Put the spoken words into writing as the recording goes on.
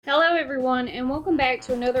everyone, and welcome back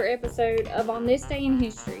to another episode of On This Day in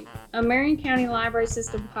History, a Marion County Library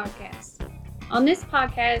System podcast. On this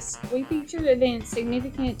podcast, we feature events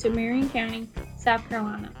significant to Marion County, South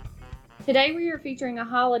Carolina. Today we are featuring a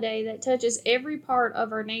holiday that touches every part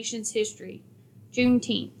of our nation's history,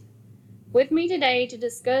 Juneteenth. With me today to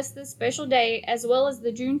discuss this special day as well as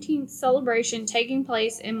the Juneteenth celebration taking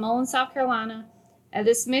place in Mullins, South Carolina at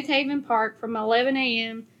the Smith Haven Park from 11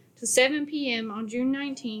 a.m. to 7 p.m. on June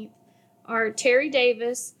 19th are Terry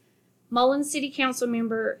Davis, Mullins City Council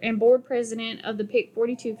member and board president of the PIC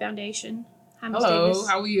 42 Foundation. Hi, Ms. Hello, Davis.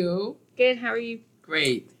 how are you? Good, how are you?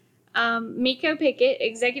 Great. Miko Pickett,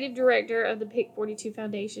 executive director of the PIC 42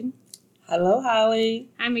 Foundation. Hello, Holly.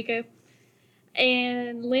 Hi, Miko.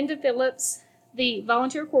 And Linda Phillips, the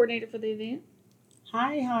volunteer coordinator for the event.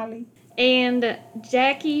 Hi, Holly. And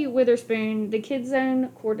Jackie Witherspoon, the Kids Zone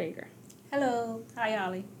coordinator. Hello. Hi,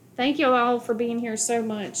 Holly. Thank you all for being here so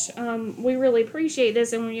much. We really appreciate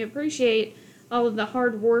this, and we appreciate all of the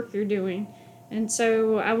hard work you're doing. And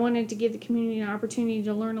so I wanted to give the community an opportunity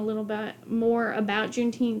to learn a little bit more about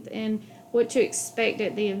Juneteenth and what to expect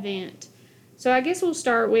at the event. So I guess we'll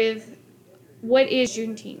start with, what is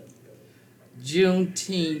Juneteenth?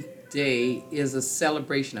 Juneteenth Day is a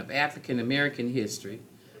celebration of African American history,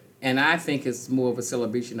 and I think it's more of a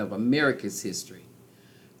celebration of America's history.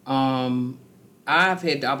 I've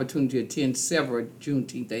had the opportunity to attend several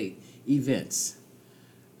Juneteenth Day events,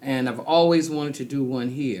 and I've always wanted to do one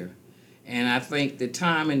here. And I think the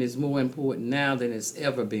timing is more important now than it's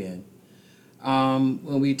ever been.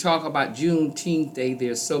 When we talk about Juneteenth Day,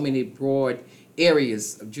 there's so many broad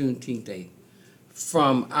areas of Juneteenth Day,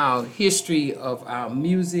 from our history of our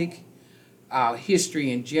music, our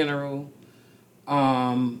history in general,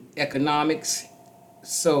 economics.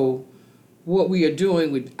 So what we are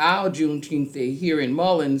doing with our Juneteenth Day here in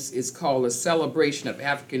Mullins is called a celebration of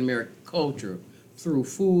African American culture through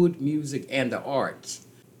food, music, and the arts.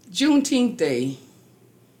 Juneteenth Day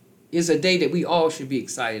is a day that we all should be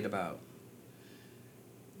excited about.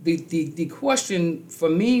 The question for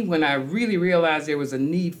me when I really realized there was a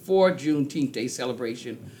need for Juneteenth Day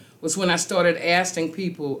celebration was when I started asking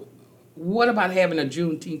people, what about having a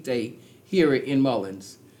Juneteenth Day here in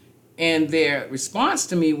Mullins? And their response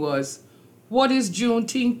to me was, what is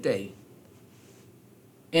Juneteenth Day?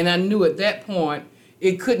 And I knew at that point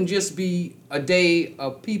it couldn't just be a day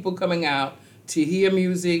of people coming out to hear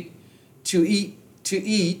music, to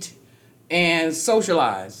eat, and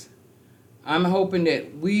socialize. I'm hoping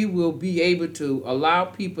that we will be able to allow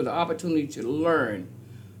people the opportunity to learn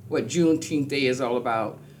what Juneteenth Day is all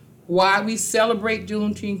about, why we celebrate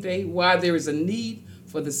Juneteenth Day, why there is a need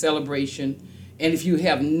for the celebration, and if you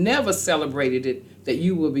have never celebrated it, that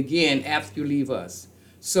you will begin after you leave us.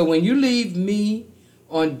 So when you leave me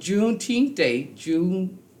on Juneteenth Day,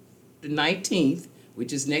 June the 19th,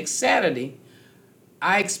 which is next Saturday,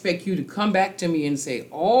 I expect you to come back to me and say,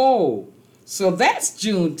 oh, so that's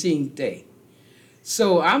Juneteenth Day.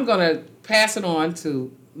 So I'm going to pass it on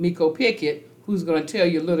to Miko Pickett, who's going to tell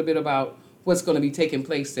you a little bit about what's going to be taking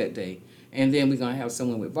place that day. And then we're going to have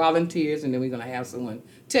someone with volunteers, and then we're going to have someone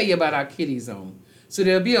tell you about our kiddie zone. So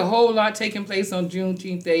there'll be a whole lot taking place on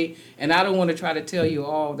Juneteenth Day, and I don't want to try to tell you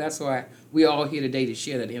all. That's why we're all here today to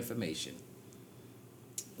share that information.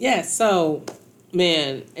 Yeah, so,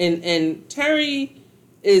 man, and Terry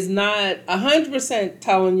is not 100%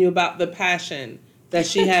 telling you about the passion that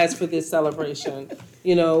she has for this celebration.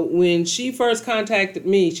 You know, when she first contacted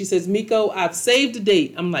me, she says, Miko, I've saved a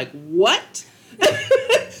date. I'm like, what?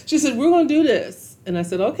 She said, we're going to do this. And I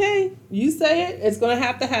said, okay, you say it, it's going to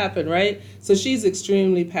have to happen, right? So she's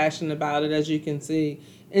extremely passionate about it, as you can see.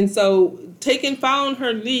 And so following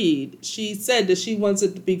her lead, she said that she wants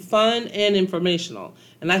it to be fun and informational.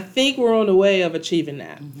 And I think we're on the way of achieving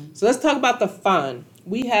that. Mm-hmm. So let's talk about the fun.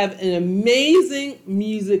 We have an amazing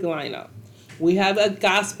music lineup. We have a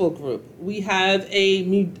gospel group. We have a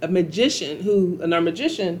magician and our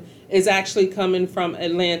magician is actually coming from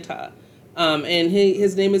Atlanta. And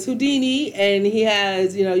his name is Houdini, and he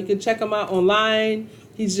has, you can check him out online.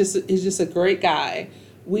 He's just a great guy.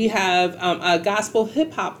 We have a gospel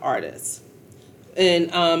hip hop artist,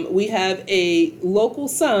 and we have a local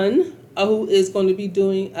son who is going to be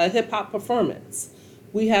doing a hip hop performance.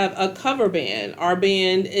 We have a cover band. Our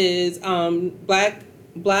band is Black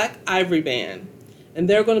Ivory Band, and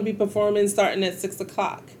they're going to be performing starting at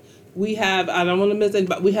 6:00. We have, I don't want to miss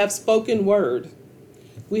anybody, we have spoken word.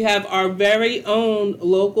 We have our very own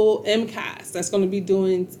local MCAS that's going to be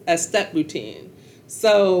doing a step routine.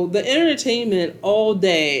 So the entertainment all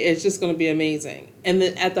day is just going to be amazing. And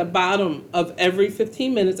then at the bottom of every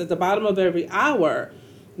 15 minutes, at the bottom of every hour,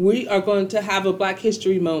 we are going to have a Black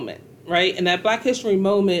History moment. right? And that Black History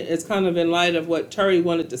moment is kind of in light of what Terry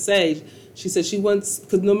wanted to say. She said she wants,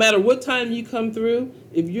 because no matter what time you come through,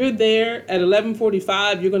 if you're there at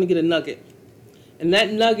 11:45, you're going to get a nugget. And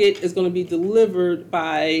that nugget is going to be delivered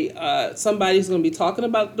by somebody who's going to be talking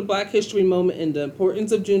about the Black History moment and the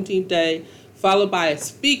importance of Juneteenth Day, followed by a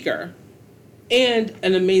speaker and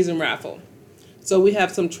an amazing raffle. So we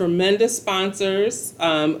have some tremendous sponsors.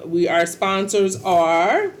 Our sponsors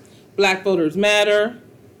are Black Voters Matter,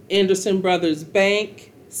 Anderson Brothers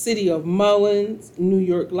Bank, City of Mullins, New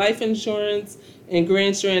York Life Insurance, and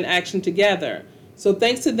Grand Strand Action Together. So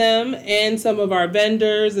thanks to them and some of our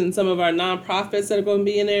vendors and some of our nonprofits that are going to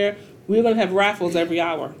be in there, we're going to have raffles every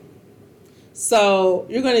hour. So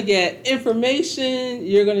you're going to get information,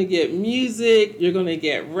 you're going to get music, you're going to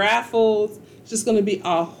get raffles. It's just going to be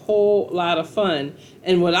a whole lot of fun.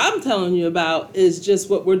 And what I'm telling you about is just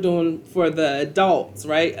what we're doing for the adults,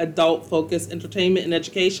 right? Adult-focused entertainment and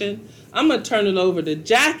education. I'm going to turn it over to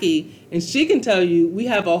Jackie, and she can tell you we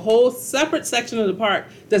have a whole separate section of the park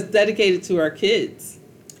that's dedicated to our kids.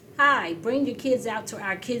 Hi, bring your kids out to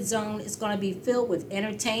our kids zone. It's going to be filled with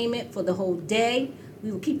entertainment for the whole day.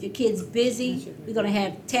 We will keep your kids busy. We're going to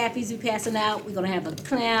have taffies we're passing out. We're going to have a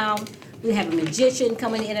clown. We have a magician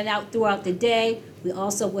coming in and out throughout the day. We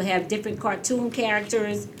also will have different cartoon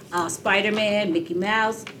characters, Spider-Man, Mickey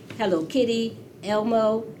Mouse, Hello Kitty,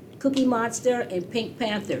 Elmo, Cookie Monster, and Pink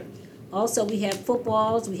Panther. Also, we have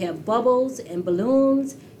footballs, we have bubbles and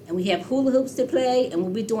balloons, and we have hula hoops to play, and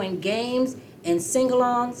we'll be doing games and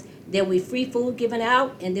sing-alongs. There'll be free food given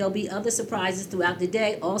out, and there'll be other surprises throughout the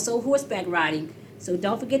day, also horseback riding. So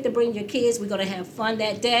don't forget to bring your kids. We're going to have fun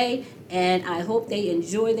that day, and I hope they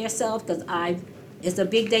enjoy themselves because it's a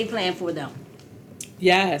big day planned for them.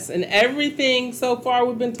 Yes, and everything so far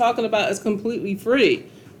we've been talking about is completely free,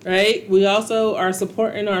 right? We also are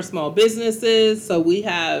supporting our small businesses, so we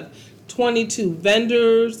have 22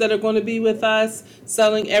 vendors that are going to be with us,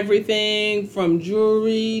 selling everything from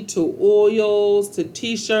jewelry to oils to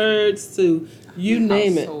t-shirts to you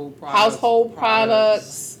name it. Household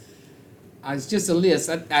products. It's just a list.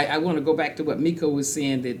 I want to go back to what Miko was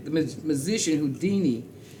saying, that the musician Houdini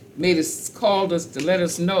called us to let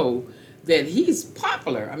us know that he's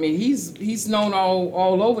popular. I mean, he's known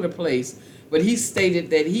all over the place, but he stated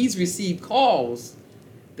that he's received calls.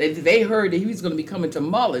 They heard that he was going to be coming to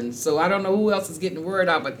Mullins, so I don't know who else is getting the word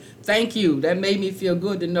out, but thank you. That made me feel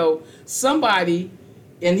good to know somebody,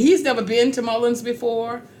 and he's never been to Mullins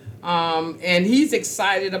before, and he's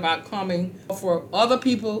excited about coming. For other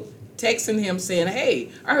people texting him saying, hey,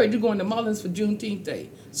 I heard you're going to Mullins for Juneteenth Day,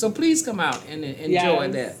 so please come out and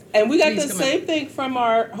enjoy that. And we got the same thing from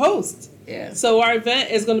our host. Yeah. So our event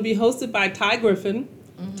is going to be hosted by Ty Griffin.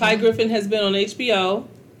 Mm-hmm. Ty Griffin has been on HBO.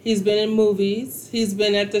 He's been in movies. He's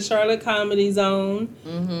been at the Charlotte Comedy Zone.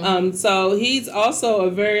 Mm-hmm. So he's also a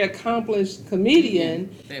very accomplished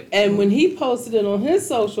comedian. And when he posted it on his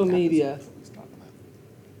social media,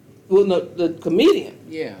 well, no, the comedian.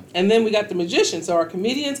 Yeah. And then we got the magician. So our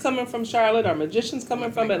comedian's coming from Charlotte. Our magician's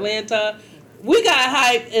coming from Atlanta. We got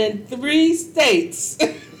hype in 3 states.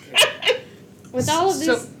 With all of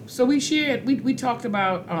this, so we shared. We talked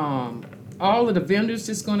about all of the vendors.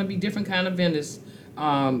 There's going to be different kind of vendors.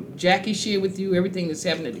 Jackie shared with you everything that's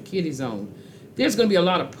happening at the Kiddie Zone. There's going to be a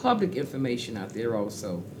lot of public information out there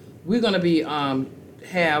also. We're going to be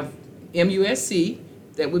have MUSC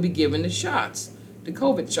that will be giving the shots, the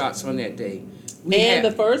COVID shots on that day.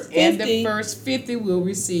 The first 50 will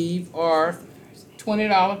receive our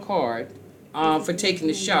 $20 card for taking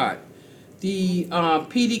the shot. The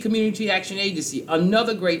PD Community Action Agency,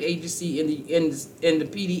 another great agency in the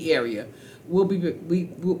PD area,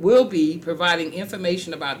 will be providing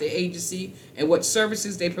information about the agency and what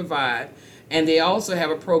services they provide. And they also have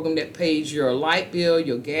a program that pays your light bill,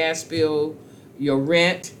 your gas bill, your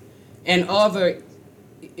rent, and other,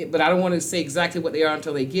 but I don't want to say exactly what they are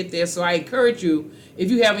until they get there. So I encourage you, if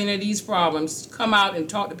you have any of these problems, come out and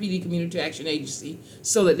talk to PD Community Action Agency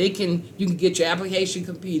so that you can get your application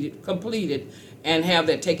completed and have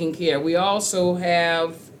that taken care of. We also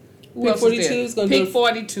have Pick 42 is going to Pick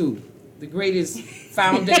 42. The greatest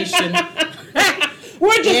foundation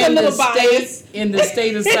We're just a little biased in the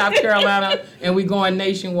state of South Carolina, and we're going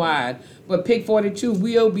nationwide. But Pick 42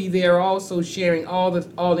 will be there also sharing all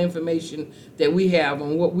the information that we have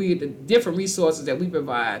on the different resources that we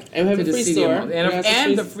provide and we have to the free city store.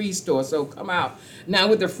 and the free store. So come out. Now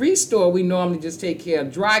with the free store, we normally just take care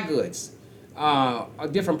of dry goods,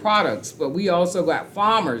 different products, but we also got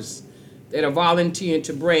farmers that are volunteering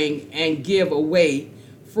to bring and give away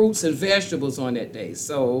fruits and vegetables on that day.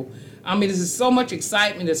 So, I mean, there's so much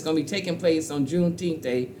excitement that's going to be taking place on Juneteenth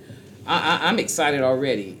Day. I'm excited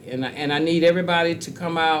already, and I need everybody to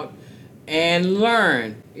come out and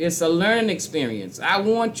learn. It's a learning experience. I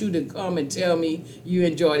want you to come and tell me you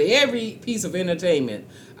enjoyed every piece of entertainment.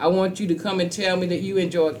 I want you to come and tell me that you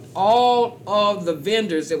enjoyed all of the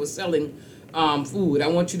vendors that were selling food. I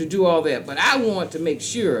want you to do all that. But I want to make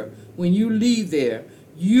sure when you leave there,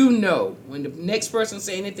 you know, when the next person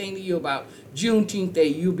say anything to you about Juneteenth Day,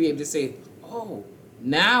 you'll be able to say, oh,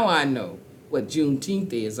 now I know what Juneteenth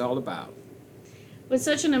Day is all about. With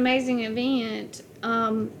such an amazing event,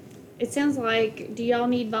 it sounds like, do y'all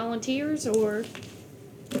need volunteers or?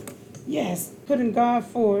 Yes, putting God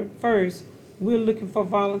forward first, we're looking for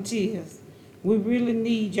volunteers. We really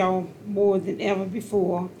need y'all more than ever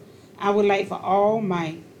before. I would like for all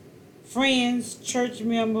my friends, church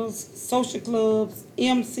members, social clubs,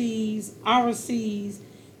 MCs, RCs,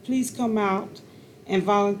 please come out and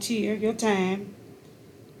volunteer your time.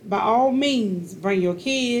 By all means, bring your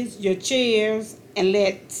kids, your chairs, and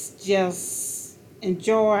let's just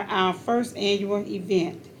enjoy our first annual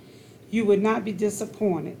event. You would not be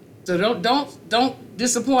disappointed. So don't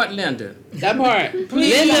disappoint Linda. That part.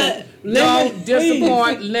 Please Don't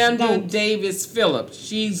disappoint please Linda don't. Davis Phillips.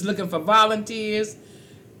 She's looking for volunteers,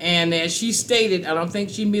 and as she stated, I don't think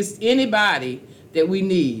she missed anybody that we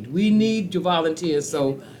need. We need your volunteers.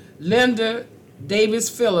 So Linda Davis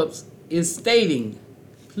Phillips is stating,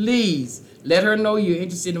 please let her know you're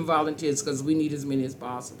interested in volunteers because we need as many as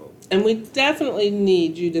possible. And we definitely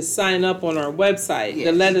need you to sign up on our website to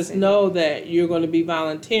Yes. let us know that you're going to be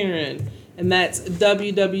volunteering. And that's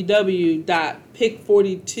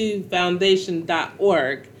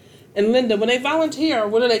www.pick42foundation.org. And Linda, when they volunteer,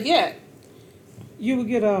 what do they get? You will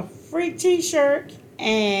get a free t-shirt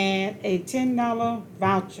and a $10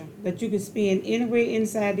 voucher that you can spend anywhere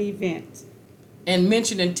inside the event. And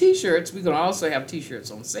mentioning t-shirts, we're going to also have t-shirts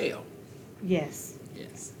on sale. Yes.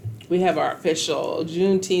 Yes. We have our official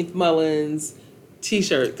Juneteenth Mullins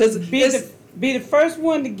t-shirt. Because Be the first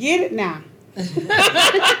one to get it now.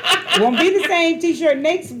 Won't be the same t-shirt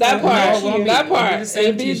next that next part, year. that It'll be part, the same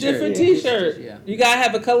it'll be a t-shirt. different Yeah. t-shirt. Yeah. You gotta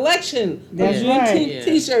have a collection That's of right. Juneteenth Yeah.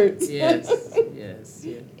 t-shirts. Yes. Yes.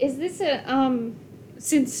 Yes. Is this a,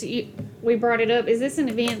 since we brought it up, is this an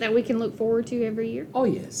event that we can look forward to every year? Oh,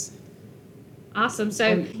 yes. Awesome.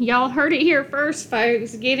 So y'all heard it here first,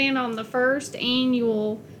 folks. Get in on the first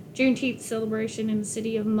annual Juneteenth celebration in the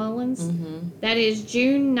city of Mullins. That is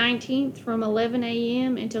June 19th from 11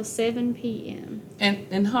 a.m. until 7 p.m.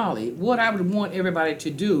 And Holly, what I would want everybody to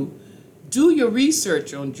do your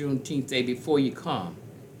research on Juneteenth Day before you come.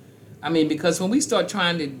 I mean, because when we start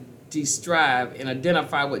trying to describe and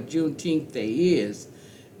identify what Juneteenth Day is,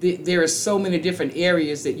 there are so many different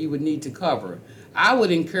areas that you would need to cover. I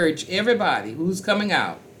would encourage everybody who's coming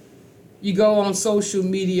out, you go on social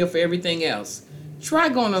media for everything else. Try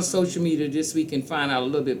going on social media this week and find out a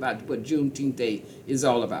little bit about what Juneteenth Day is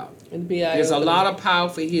all about. There's a lot of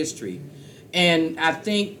powerful history. And I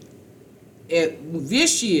think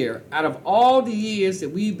this year, out of all the years that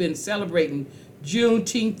we've been celebrating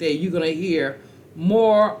Juneteenth Day, you're going to hear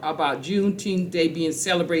more about Juneteenth Day being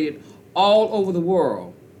celebrated all over the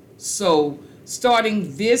world. So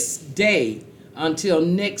starting this day until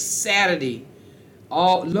next Saturday,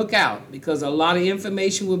 look out, because a lot of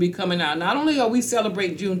information will be coming out. Not only are we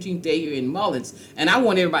celebrating Juneteenth Day here in Mullins, and I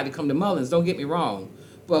want everybody to come to Mullins, don't get me wrong,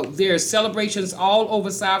 but there's celebrations all over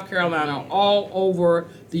South Carolina, all over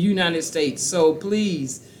the United States. So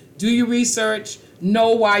please do your research,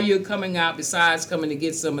 know why you're coming out, besides coming to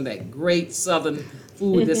get some of that great Southern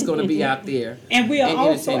food that's going to be out there. And we are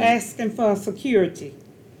also entertainment. asking for security.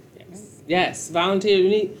 Yes, volunteer. We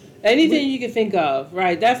need anything you can think of,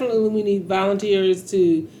 right? Definitely, we need volunteers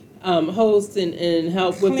to host and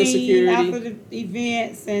help with the Clean after security. the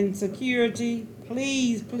events and security.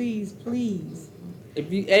 Please, please, please.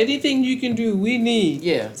 Anything you can do, we need.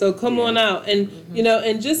 Yeah. So come on out, and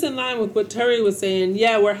and just in line with what Terry was saying,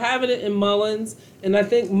 yeah, we're having it in Mullins, and I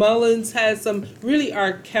think Mullins has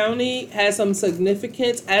our county has some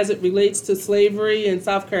significance as it relates to slavery in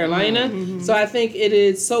South Carolina. So I think it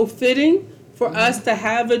is so fitting for us to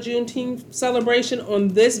have a Juneteenth celebration on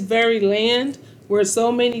this very land where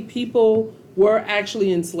so many people were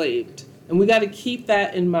actually enslaved, and we got to keep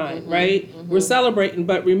that in mind, right? We're celebrating,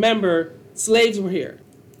 but remember, slaves were here.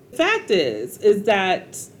 The fact is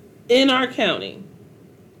that in our county,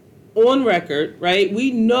 on record, right,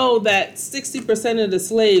 we know that 60% of the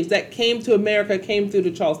slaves that came to America came through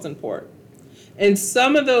the Charleston port. And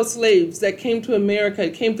some of those slaves that came to America,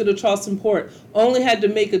 came through the Charleston port, only had to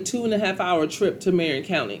make a 2.5-hour trip to Marion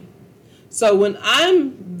County. So when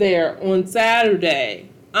I'm there on Saturday,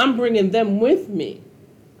 I'm bringing them with me.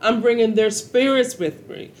 I'm bringing their spirits with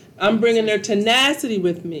me. I'm bringing their tenacity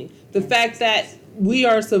with me. The fact that we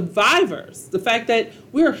are survivors. The fact that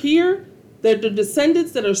we're here, that the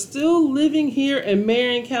descendants that are still living here in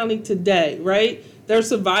Marion County today, right? They're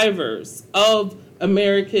survivors of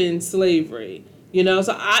American slavery. You know,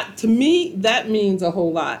 so to me, that means a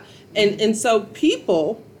whole lot. And so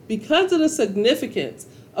people, because of the significance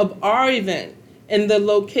of our event and the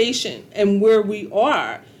location and where we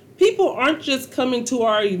are, people aren't just coming to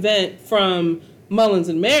our event from Mullins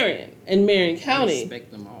and Marion County. I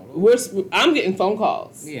expect them all over. I'm getting phone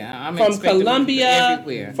calls. Yeah, I'm from expecting Columbia, them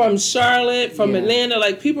everywhere. from Charlotte, from Yeah. Atlanta.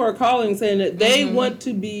 Like, people are calling saying that they want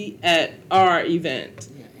to be at our event.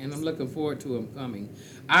 Yeah, and I'm looking forward to them coming.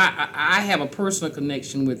 I have a personal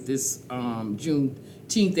connection with this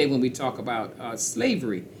Juneteenth Day when we talk about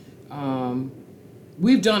slavery.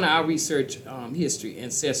 We've done our research, history,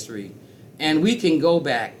 ancestry, and we can go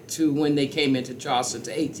back to when they came into Charleston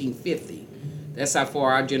to 1850. That's how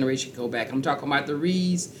far our generation go back. I'm talking about the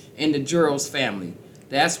Reeds and the Gerald's family.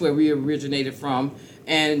 That's where we originated from,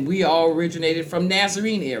 and we all originated from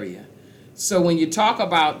Nazarene area. So when you talk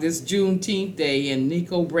about this Juneteenth Day and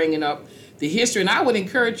Miko bringing up the history, and I would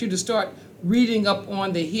encourage you to start reading up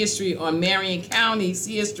on the history, on Marion County's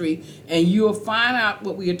history, and you'll find out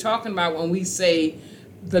what we are talking about when we say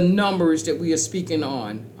the numbers that we are speaking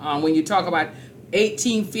on. When you talk about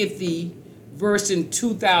 1850 versus in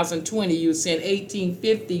 2020, you're saying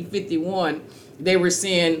 1850, 51, they were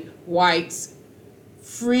saying whites,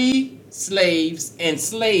 free slaves, and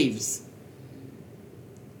slaves.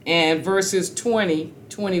 And versus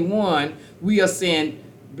 2021, we are saying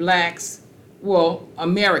blacks, well,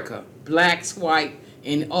 America, blacks, white,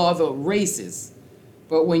 and other races.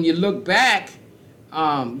 But when you look back,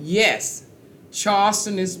 yes,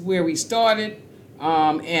 Charleston is where we started,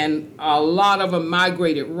 and a lot of them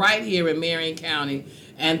migrated right here in Marion County.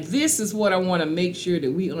 And this is what I want to make sure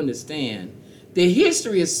that we understand. The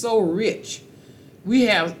history is so rich.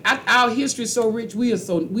 Our history is so rich,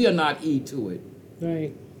 we are not E to it.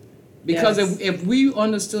 Right. Because Yes. if we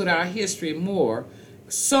understood our history more,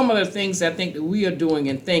 some of the things I think that we are doing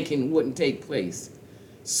and thinking wouldn't take place.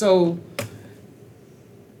 So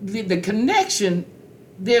the connection,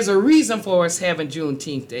 there's a reason for us having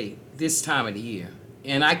Juneteenth Day this time of the year.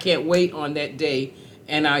 And I can't wait on that day,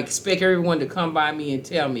 and I expect everyone to come by me and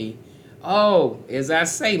tell me, oh, as I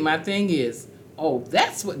say, my thing is, oh,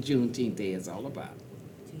 that's what Juneteenth Day is all about.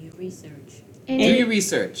 Do your research. Do your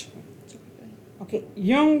research. Okay,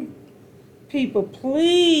 young people,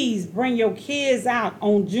 please bring your kids out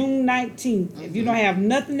on June 19th. If you don't have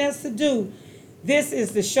nothing else to do, this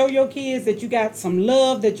is to show your kids that you got some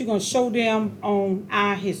love that you're going to show them on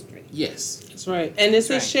our history. Yes. That's right. And it's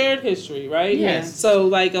That's a shared history, right? Yes. So,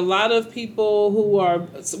 like, a lot of people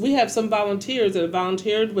we have some volunteers that have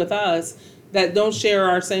volunteered with us that don't share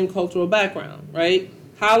our same cultural background, right?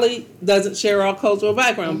 Holly doesn't share our cultural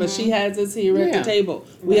background, but she has us here at Yeah. the table.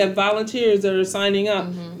 We have volunteers that are signing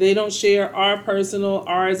up. They don't share ours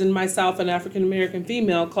and myself, an African American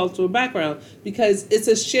female cultural background, because it's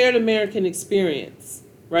a shared American experience,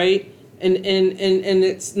 right? And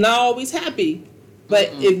it's not always happy,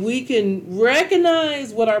 but if we can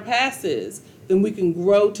recognize what our past is, then we can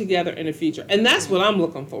grow together in the future. And that's what I'm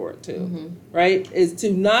looking forward to, right? Is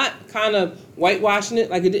to not kind of whitewashing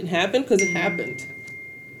it like it didn't happen, because it happened.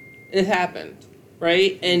 It happened,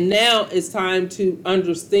 right? And now it's time to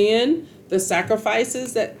understand the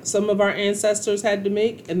sacrifices that some of our ancestors had to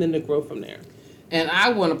make, and then to grow from there. And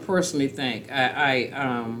I want to personally thank,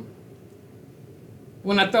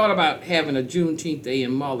 when I thought about having a Juneteenth Day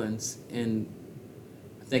in Mullins, and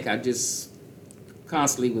I think I just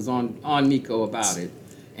constantly was on Miko about it.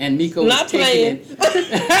 And Miko Not was taking it.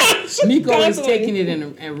 Miko was Constantly. taking it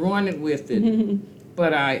and running with it.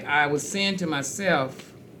 But I was saying to myself,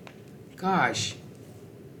 gosh,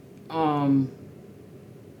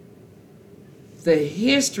 the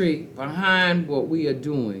history behind what we are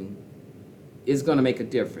doing is going to make a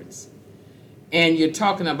difference. And you're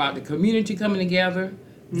talking about the community coming together.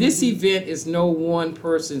 This event is no one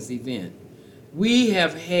person's event. We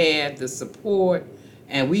have had the support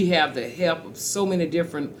and we have the help of so many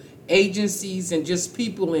different agencies and just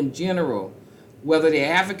people in general, whether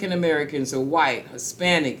they're African Americans or white,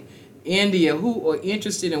 Hispanic, India, who are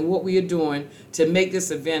interested in what we are doing to make this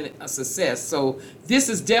event a success. So this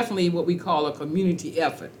is definitely what we call a community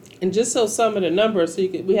effort. And just so some of the numbers,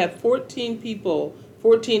 we have 14 people,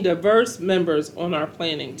 14 diverse members on our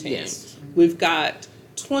planning team. Yes. We've got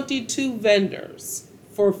 22 vendors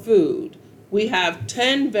for food. We have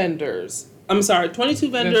 22 vendors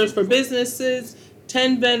for businesses,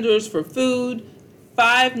 10 vendors for food,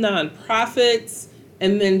 5 nonprofits,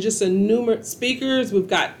 And then just a numerous speakers. We've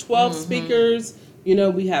got 12 speakers. You know,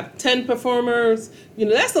 we have 10 performers. You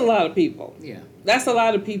know, that's a lot of people. Yeah. That's a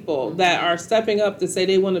lot of people that are stepping up to say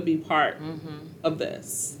they want to be part of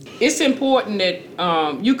this. It's important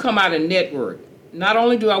that you come out and network. Not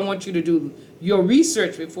only do I want you to do your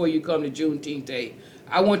research before you come to Juneteenth Day,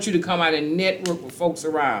 I want you to come out and network with folks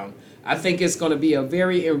around. I think it's going to be a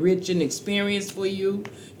very enriching experience for you.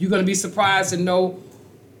 You're going to be surprised to know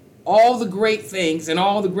all the great things and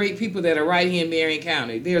all the great people that are right here in Marion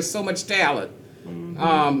County. There's so much talent,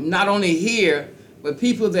 not only here, but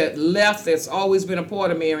people that left that's always been a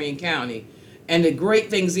part of Marion County, and the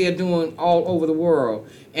great things they're doing all over the world.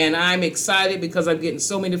 And I'm excited because I'm getting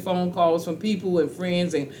so many phone calls from people and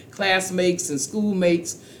friends and classmates and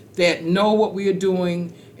schoolmates that know what we are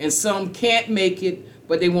doing, and some can't make it,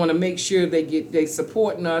 but they want to make sure they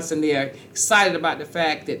supporting us, and they're excited about the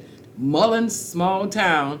fact that Mullins, small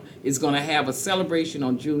town, is going to have a celebration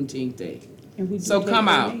on Juneteenth Day. And we do So take come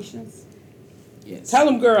out. donations. Yes. Tell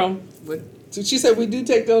them, girl. But, So she said we do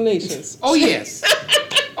take donations. oh, yes.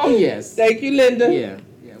 Oh, yes. Thank you, Linda. Yeah.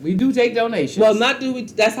 Yeah. We do take donations. Well, not do we.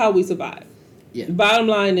 That's how we survive. Yeah. The bottom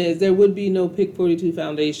line is there would be no Pick 42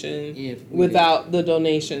 Foundation If we without the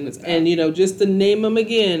donations. Without. And, you know, just to name them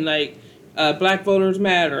again, like Black Voters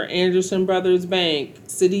Matter, Anderson Brothers Bank,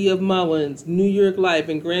 City of Mullins, New York Life,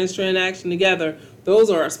 and Grand Strand Action Together, those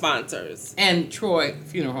are our sponsors. And Troy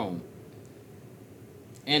Funeral Home.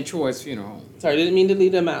 And Troy's Funeral Home. Sorry, didn't mean to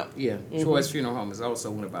leave them out. Yeah. Troy's Funeral Home is also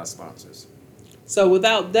one of our sponsors. So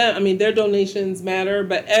without them, I mean, their donations matter,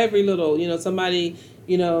 but every little, you know, somebody,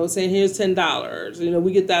 you know, saying here's $10, you know,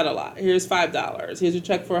 we get that a lot. Here's $5. Here's a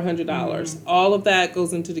check for $100. All of that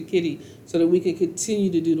goes into the kitty so that we can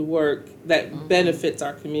continue to do the work that benefits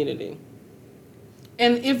our community.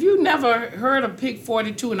 And if you never heard of Pick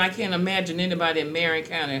 42, and I can't imagine anybody in Marion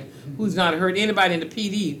County who's not heard, anybody in the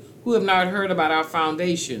PD who have not heard about our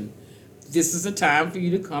foundation, this is a time for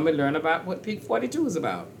you to come and learn about what Pick 42 is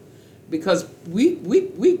about. Because we,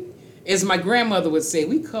 as my grandmother would say,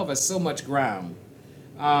 we cover so much ground.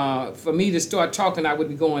 For me to start talking, I would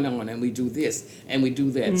be going on, and we do this, and we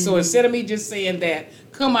do that. So instead of me just saying that,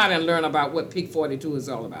 come out and learn about what Pick 42 is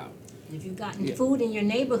all about. If you've gotten food in your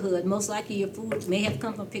neighborhood, most likely your food may have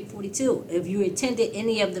come from Pick 42. If you attended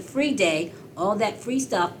any of the free day, all that free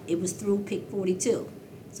stuff, it was through Pick 42.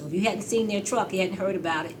 So if you hadn't seen their truck, you hadn't heard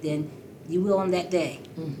about it, then you will on that day.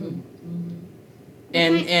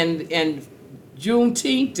 And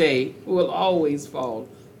Juneteenth Day will always fall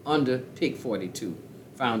under Pick 42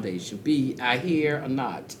 Foundation, be I here or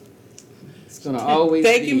not. It's gonna always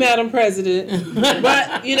Thank be. you, Madam President.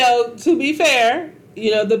 But, you know, to be fair,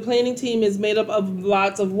 you know, the planning team is made up of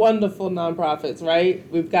lots of wonderful nonprofits, right?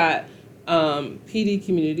 We've got PD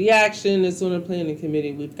Community Action is on the planning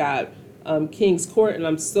committee. We've got King's Court, and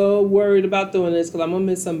I'm so worried about doing this because I'm gonna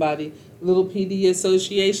miss somebody. Little PD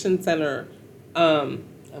Association Center. I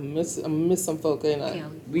miss some folk, ain't I?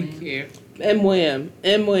 We care.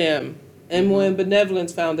 MWAM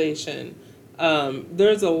Benevolence Foundation.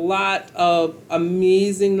 There's a lot of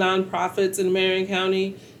amazing nonprofits in Marion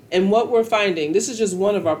County. And what we're finding, this is just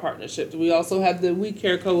one of our partnerships. We also have the We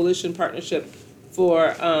Care Coalition partnership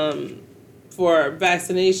for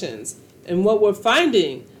vaccinations. And what we're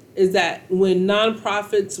finding is that when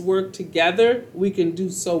nonprofits work together, we can do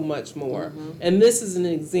so much more. And this is an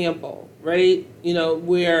example, right? You know,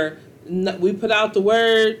 where we put out the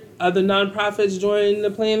word, other nonprofits join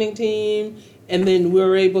the planning team, and then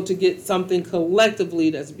we're able to get something collectively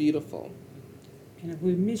that's beautiful. And if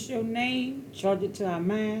we miss your name, charge it to our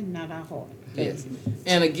mind, not our heart. Yes.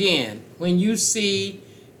 And again, when you see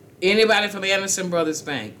anybody from Anderson Brothers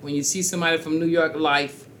Bank, when you see somebody from New York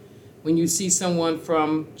Life, when you see someone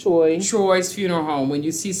from Troy's Funeral Home, when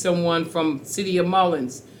you see someone from City of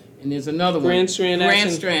Mullins, and there's another Grand one,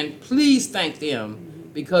 Strand, please thank them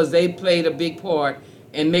because they played a big part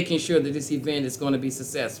in making sure that this event is going to be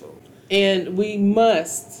successful. And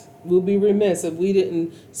we'll be remiss if we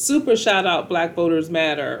didn't super shout out Black Voters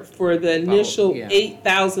Matter for the initial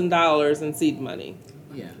 $8,000 in seed money.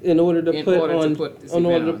 Yeah. In order to put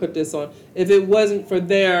this on. If it wasn't for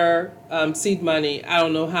their seed money, I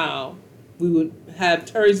don't know how we would have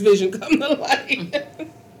Terry's vision come to light.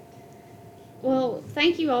 Well,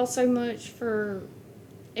 thank you all so much for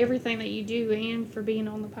everything that you do and for being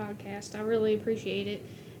on the podcast. I really appreciate it,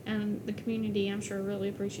 and the community, I'm sure, really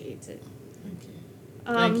appreciates it.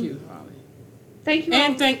 Thank you, Holly. Thank you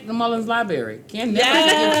And all. thank the Mullins Library. Can't never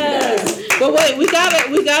Yes. forget you guys. But wait,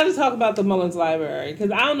 we gotta talk about the Mullins Library, because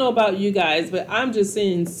I don't know about you guys, but I'm just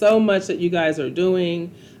seeing so much that you guys are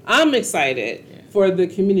doing. I'm excited. for the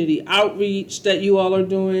community outreach that you all are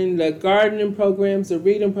doing, the gardening programs, the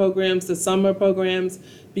reading programs, the summer programs,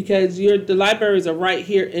 because the libraries are right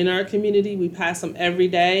here in our community. We pass them every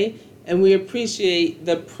day, and we appreciate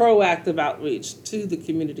the proactive outreach to the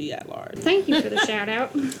community at large. Thank you for the shout out.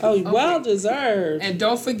 Oh, well deserved. And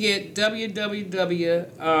don't forget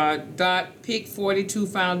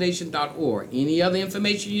www.pick42foundation.org. Any other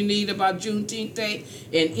information you need about Juneteenth Day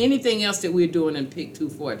and anything else that we're doing in Pick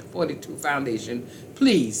 42 Foundation,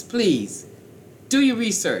 please do your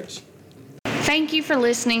research. Thank you for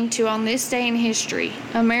listening to On This Day in History,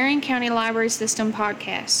 a Marion County Library System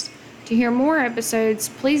podcast. To hear more episodes,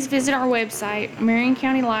 please visit our website,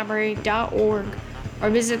 marioncountylibrary.org, or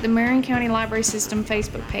visit the Marion County Library System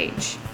Facebook page.